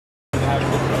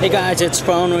Hey guys, it's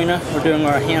Phone Arena. We're doing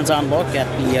our hands-on look at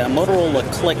the Motorola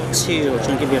CLIQ 2, which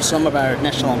will give you some of our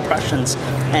initial impressions.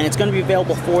 And it's going to be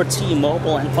available for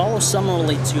T-Mobile and follows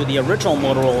similarly to the original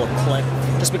Motorola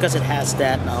CLIQ, just because it has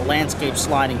that landscape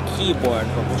sliding keyboard.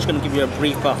 But we're just going to give you a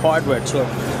brief hardware tour.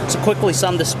 So quickly,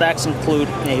 some of the specs include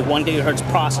a 1 GHz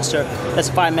processor, that's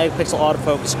a 5 megapixel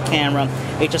autofocus camera,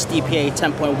 HSDPA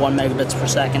 10.1 megabits per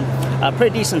second.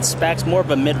 Pretty decent specs, more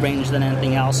of a mid-range than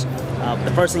anything else.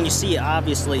 The first thing you see,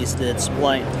 obviously, is the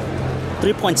display.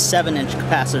 3.7-inch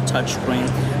capacitive touchscreen.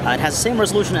 It has the same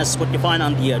resolution as what you find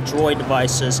on the Droid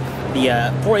devices,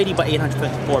 the 480 by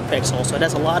 854 pixels. So it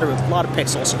has a lot of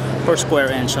pixels per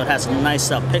square inch. So it has a nice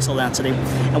pixel density.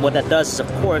 And what that does is, of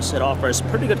course, it offers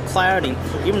pretty good clarity.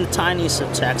 Even the tiniest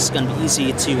of text is going to be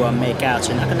easy to make out.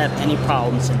 So you're not going to have any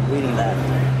problems in reading that.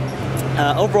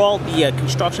 Overall, the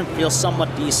construction feels somewhat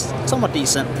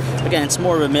decent. Again, it's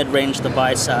more of a mid-range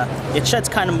device. It sheds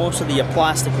kind of most of the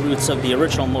plastic roots of the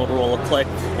original Motorola CLIQ,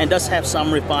 and does have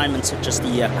some refinements, such as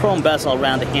the chrome bezel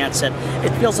around the handset.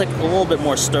 It feels like a little bit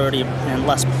more sturdy and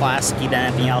less plasticky than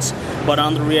anything else. But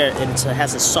on the rear, it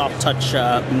has a soft touch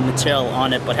material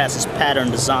on it, but has this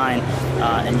pattern design.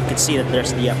 And you can see that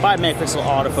there's the 5 megapixel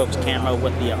autofocus camera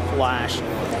with the flash.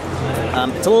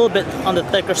 It's a little bit on the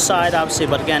thicker side, obviously,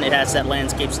 but again, it has that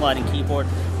landscape sliding keyboard.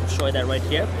 I'll show you that right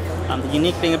here. The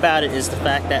unique thing about it is the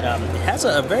fact that it has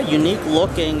a very unique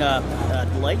looking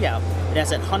layout. It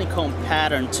has that honeycomb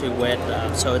pattern to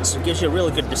it, so it gives you a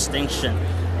really good distinction.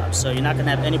 So you're not going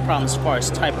to have any problems as far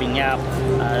as typing out.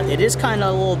 It is kind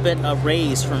of a little bit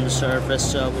raised from the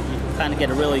surface, so you kind of get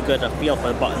a really good feel for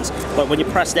the buttons. But when you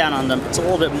press down on them, it's a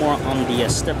little bit more on the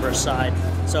stiffer side.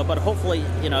 So, but hopefully,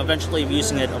 you know, eventually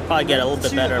using it, it'll probably get a little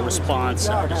bit better response.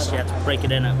 Just you have to break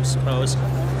it in, I suppose.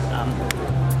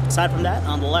 Aside from that,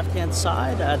 on the left-hand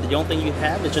side, the only thing you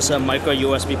have is just a micro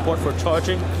USB port for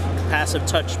charging, passive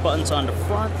touch buttons on the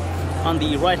front. On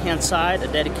the right-hand side, a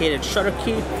dedicated shutter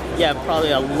key. You have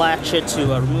probably a latch it to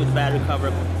remove the battery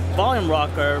cover. Volume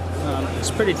rocker is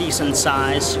pretty decent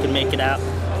size. You can make it out.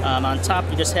 On top,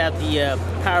 you just have the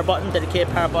power button, dedicated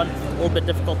power button. A little bit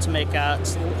difficult to make out.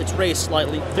 It's raised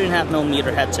slightly.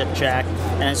 3.5mm headset jack.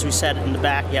 And as we said, in the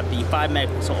back, you have the 5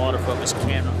 megapixel autofocus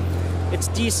camera. It's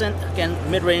decent. Again,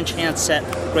 mid-range handset.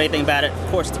 Great thing about it, of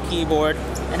course, the keyboard.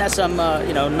 And has some,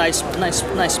 you know, nice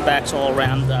specs all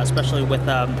around, especially with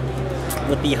the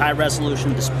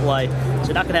high-resolution display. So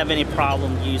you're not going to have any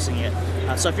problem using it.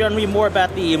 So if you want to read more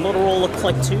about the Motorola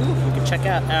CLIQ 2, you can check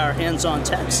out our hands-on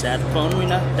text at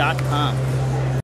phonearena.com.